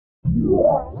HD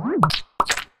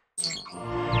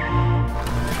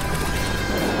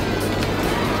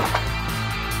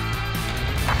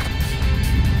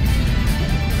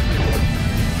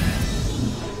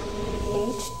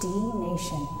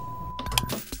Nation.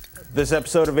 This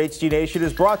episode of HD Nation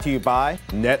is brought to you by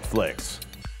Netflix.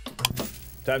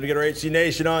 Time to get our HD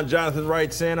Nation on. Jonathan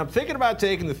writes in, I'm thinking about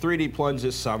taking the 3D plunge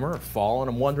this summer or fall, and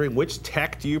I'm wondering which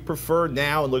tech do you prefer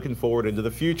now and looking forward into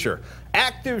the future?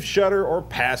 Active shutter or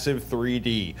passive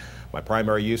 3D? My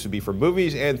primary use would be for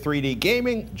movies and 3D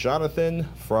gaming. Jonathan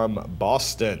from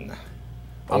Boston.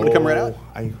 I'm going to come right out.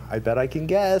 I bet I can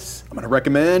guess. I'm going to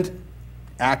recommend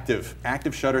active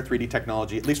shutter 3D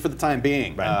technology, at least for the time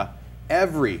being. Right.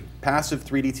 Every passive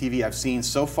 3D TV I've seen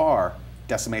so far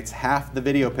decimates half the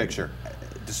video picture.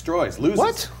 Destroys, loses.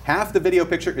 What? Half the video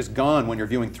picture is gone when you're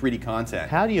viewing 3D content.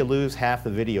 How do you lose half the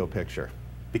video picture?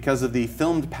 Because of the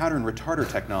filmed pattern retarder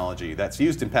technology that's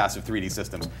used in passive 3D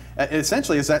systems.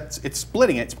 Essentially, is that it's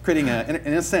splitting it. It's creating,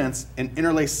 in a sense, an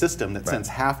interlaced system that sends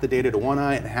half the data to one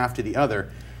eye and half to the other.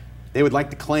 They would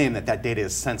like to claim that that data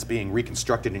is since being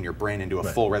reconstructed in your brain into a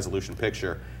full resolution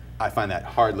picture. I find that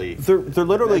hardly. They're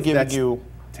literally giving you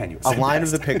tenuous a line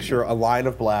of the picture, a line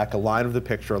of black, a line of the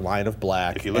picture, a line of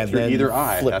black. If you look through either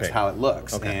eye, that's how it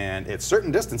looks. Okay. And at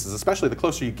certain distances, especially the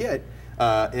closer you get,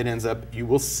 it ends up, you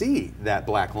will see that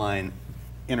black line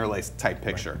interlaced type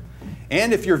picture. Right.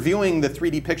 And if you're viewing the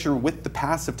 3D picture with the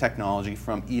passive technology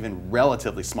from even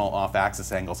relatively small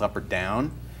off-axis angles up or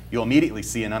down, you'll immediately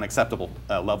see an unacceptable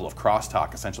level of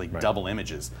crosstalk, essentially double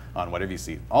images on whatever you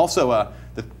see. Also,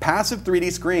 the passive 3D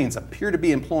screens appear to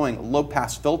be employing a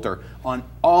low-pass filter on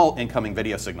all incoming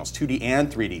video signals, 2D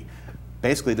and 3D.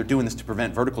 Basically, they're doing this to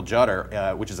prevent vertical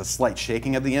judder, which is a slight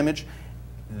shaking of the image.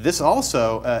 This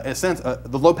also, in a sense,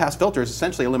 the low-pass filter is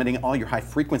essentially eliminating all your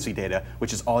high-frequency data,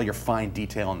 which is all your fine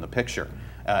detail in the picture.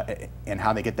 And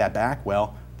how they get that back?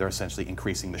 Well, they're essentially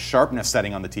increasing the sharpness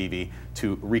setting on the TV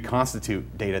to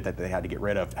reconstitute data that they had to get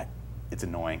rid of. It's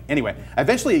annoying. Anyway, I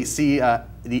eventually see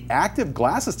the active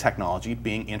glasses technology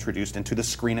being introduced into the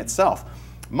screen itself.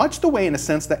 Much the way, in a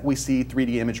sense, that we see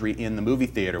 3D imagery in the movie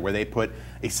theater, where they put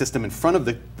a system in front of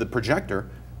the projector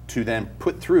to then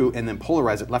put through and then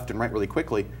polarize it left and right really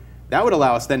quickly. That would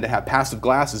allow us then to have passive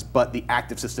glasses, but the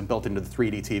active system built into the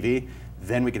 3D TV.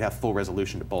 Then we could have full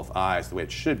resolution to both eyes, the way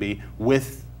it should be,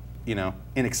 with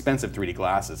inexpensive 3D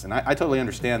glasses. And I totally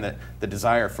understand that the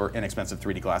desire for inexpensive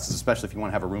 3D glasses, especially if you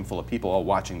want to have a room full of people all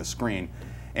watching the screen.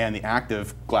 And the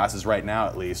active glasses right now,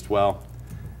 at least, well,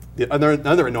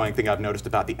 another annoying thing I've noticed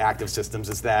about the active systems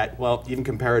is that, well, even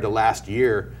compared to last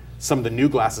year, some of the new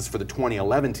glasses for the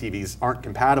 2011 TVs aren't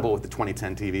compatible with the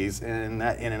 2010 TVs, and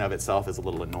that in and of itself is a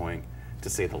little annoying, to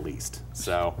say the least.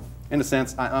 So, in a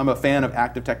sense, I'm a fan of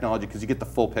active technology because you get the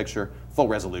full picture, full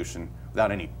resolution,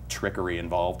 without any trickery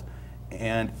involved.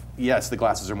 And yes, the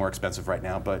glasses are more expensive right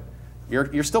now, but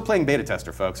you're still playing beta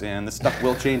tester, folks, and this stuff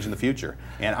will change in the future.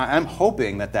 And I'm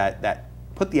hoping that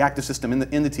put the active system in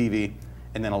the TV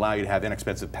and then allow you to have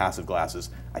inexpensive passive glasses.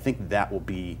 I think that will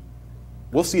be,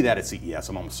 we'll see that at CES,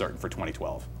 I'm almost certain, for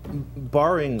 2012.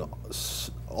 Barring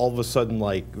all of a sudden,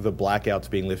 like, the blackouts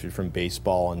being lifted from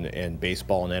baseball and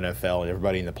baseball and NFL and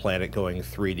everybody in the planet going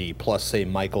 3D, plus, say,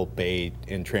 Michael Bay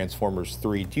in Transformers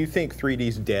 3, do you think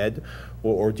 3D's dead?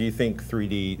 Or do you think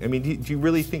 3D, I mean, do you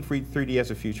really think 3D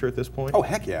has a future at this point? Oh,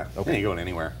 heck yeah. Okay. It ain't going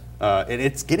anywhere. And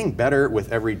it's getting better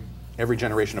with every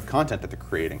generation of content that they're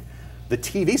creating. The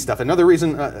TV stuff, another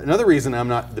reason I'm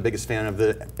not the biggest fan of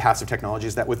the passive technology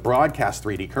is that with broadcast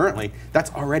 3D currently, that's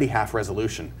already half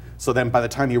resolution. So then by the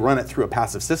time you run it through a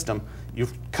passive system,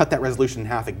 you've cut that resolution in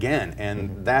half again,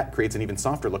 and that creates an even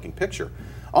softer looking picture.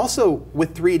 Also,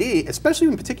 with 3D, especially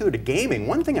in particular to gaming,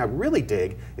 one thing I really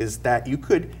dig is that you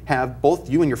could have both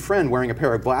you and your friend wearing a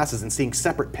pair of glasses and seeing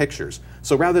separate pictures.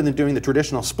 So rather than doing the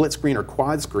traditional split screen or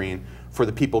quad screen for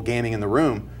the people gaming in the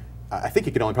room, I think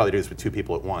you could only probably do this with 2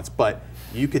 people at once, but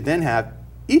you could then have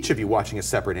each of you watching a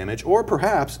separate image, or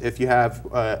perhaps if you have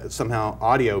somehow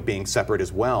audio being separate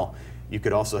as well, you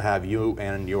could also have you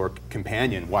and your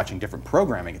companion watching different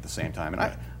programming at the same time.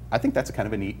 And I think that's a kind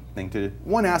of a neat thing to,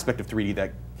 one aspect of 3D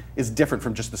that is different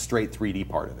from just the straight 3D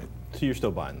part of it. So you're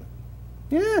still buying them?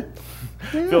 Yeah.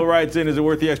 Phil writes in, is it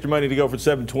worth the extra money to go from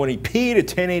 720p to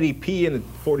 1080p in a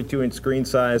 42-inch screen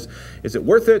size? Is it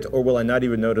worth it, or will I not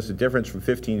even notice a difference from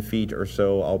 15 feet or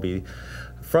so I'll be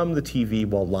from the TV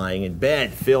while lying in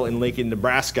bed? Phil in Lincoln,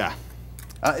 Nebraska.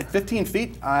 At 15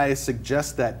 feet, I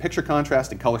suggest that picture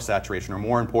contrast and color saturation are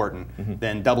more important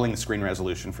than doubling the screen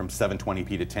resolution from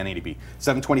 720p to 1080p.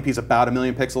 720p is about 1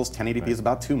 million pixels, 1080p is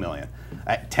about 2 million.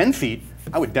 At 10 feet,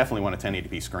 I would definitely want a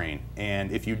 1080p screen.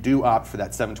 And if you do opt for that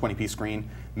 720p screen,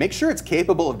 make sure it's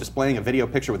capable of displaying a video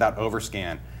picture without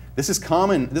overscan. This is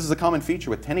a common feature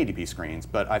with 1080p screens,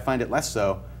 but I find it less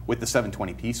so with the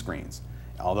 720p screens.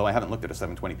 Although I haven't looked at a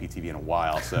 720p TV in a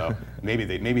while, so maybe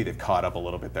they've caught up a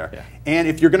little bit there. Yeah. And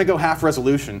if you're going to go half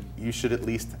resolution, you should at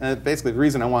least, basically the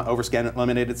reason I want overscan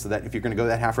eliminated so that if you're going to go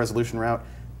that half resolution route,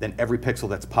 then every pixel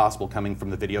that's possible coming from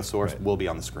the video source will be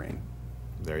on the screen.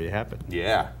 There you have it.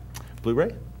 Yeah.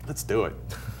 Blu-ray? Let's do it.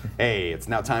 Hey, it's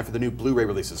now time for the new Blu-ray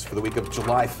releases for the week of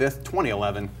July 5th,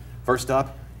 2011. First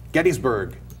up,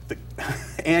 Gettysburg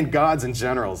and Gods and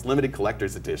Generals Limited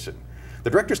Collector's Edition. The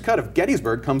director's cut of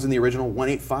Gettysburg comes in the original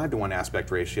 1:85:1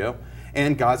 aspect ratio,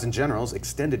 and Gods and Generals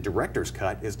extended director's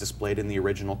cut is displayed in the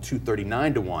original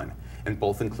 2:39:1, and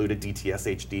both include a DTS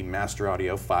HD Master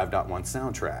Audio 5.1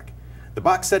 soundtrack. The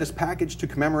box set is packaged to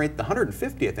commemorate the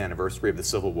 150th anniversary of the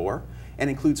Civil War and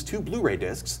includes 2 Blu-ray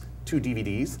discs, 2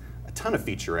 DVDs, a ton of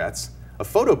featurettes, a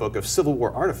photo book of Civil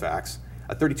War artifacts,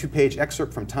 a 32-page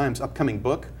excerpt from Time's upcoming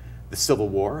book, The Civil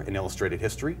War, An Illustrated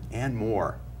History, and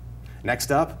more.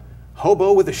 Next up,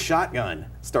 Hobo with a Shotgun,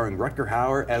 starring Rutger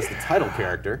Hauer as the title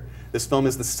character. This film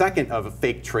is the second of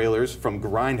fake trailers from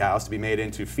Grindhouse to be made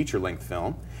into feature-length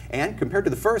film. And compared to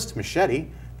the first, Machete,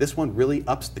 this one really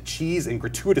ups the cheese and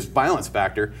gratuitous violence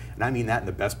factor, and I mean that in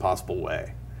the best possible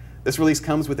way. This release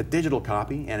comes with a digital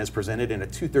copy and is presented in a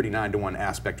 2:39:1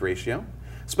 aspect ratio.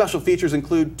 Special features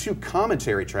include 2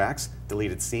 commentary tracks,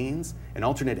 deleted scenes, an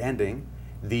alternate ending,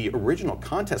 the original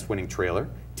contest-winning trailer,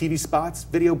 TV spots,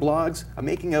 video blogs, a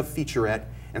making-of featurette,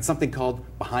 and something called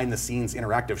behind-the-scenes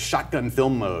interactive shotgun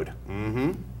film mode.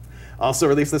 Also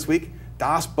released this week,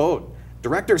 Das Boot,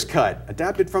 director's cut.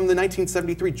 Adapted from the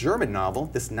 1973 German novel,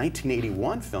 this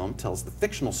 1981 film tells the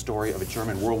fictional story of a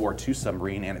German World War II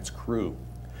submarine and its crew.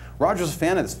 Roger's a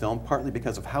fan of this film partly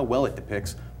because of how well it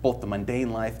depicts both the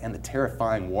mundane life and the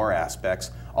terrifying war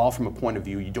aspects, all from a point of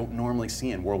view you don't normally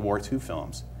see in World War II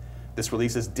films. This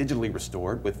release is digitally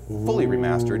restored with fully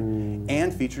remastered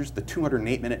and features the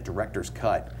 208-minute director's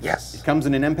cut. Yes. It comes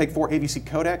in an MPEG-4 AVC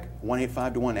codec,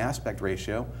 1:85:1 aspect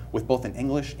ratio, with both an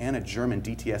English and a German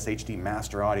DTS HD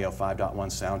Master Audio 5.1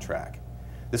 soundtrack.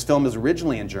 This film is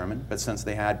originally in German, but since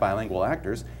they had bilingual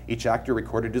actors, each actor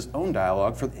recorded his own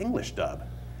dialogue for the English dub.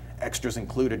 Extras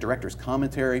include a director's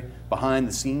commentary,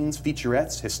 behind-the-scenes,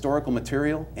 featurettes, historical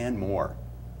material, and more.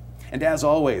 And as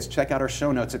always, check out our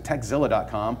show notes at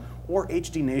techzilla.com or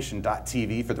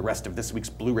hdnation.tv for the rest of this week's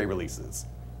Blu-ray releases.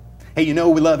 Hey, you know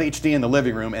we love HD in the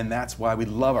living room, and that's why we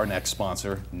love our next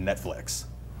sponsor, Netflix.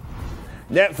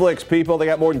 Netflix, people, they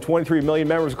got more than 23 million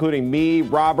members, including me,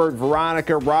 Robert,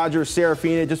 Veronica, Roger,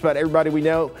 Serafina, just about everybody we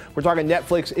know. We're talking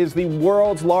Netflix is the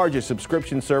world's largest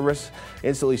subscription service,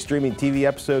 instantly streaming TV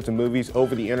episodes and movies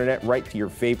over the internet right to your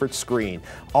favorite screen,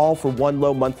 all for one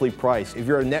low monthly price. If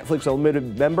you're a Netflix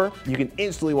Unlimited member, you can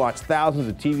instantly watch thousands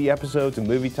of TV episodes and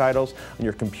movie titles on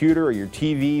your computer or your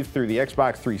TV through the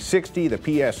Xbox 360, the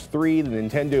PS3, the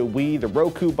Nintendo Wii, the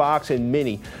Roku box, and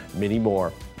many, many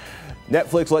more.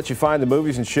 Netflix lets you find the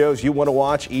movies and shows you want to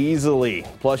watch easily.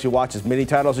 Plus, you watch as many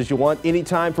titles as you want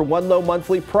anytime for one low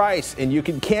monthly price. And you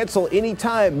can cancel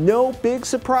anytime. No big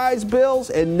surprise bills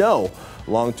and no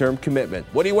long-term commitment.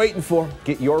 What are you waiting for?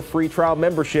 Get your free trial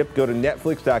membership. Go to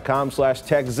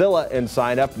netflix.com/techzilla and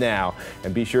sign up now.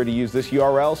 And be sure to use this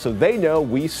URL so they know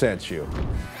we sent you.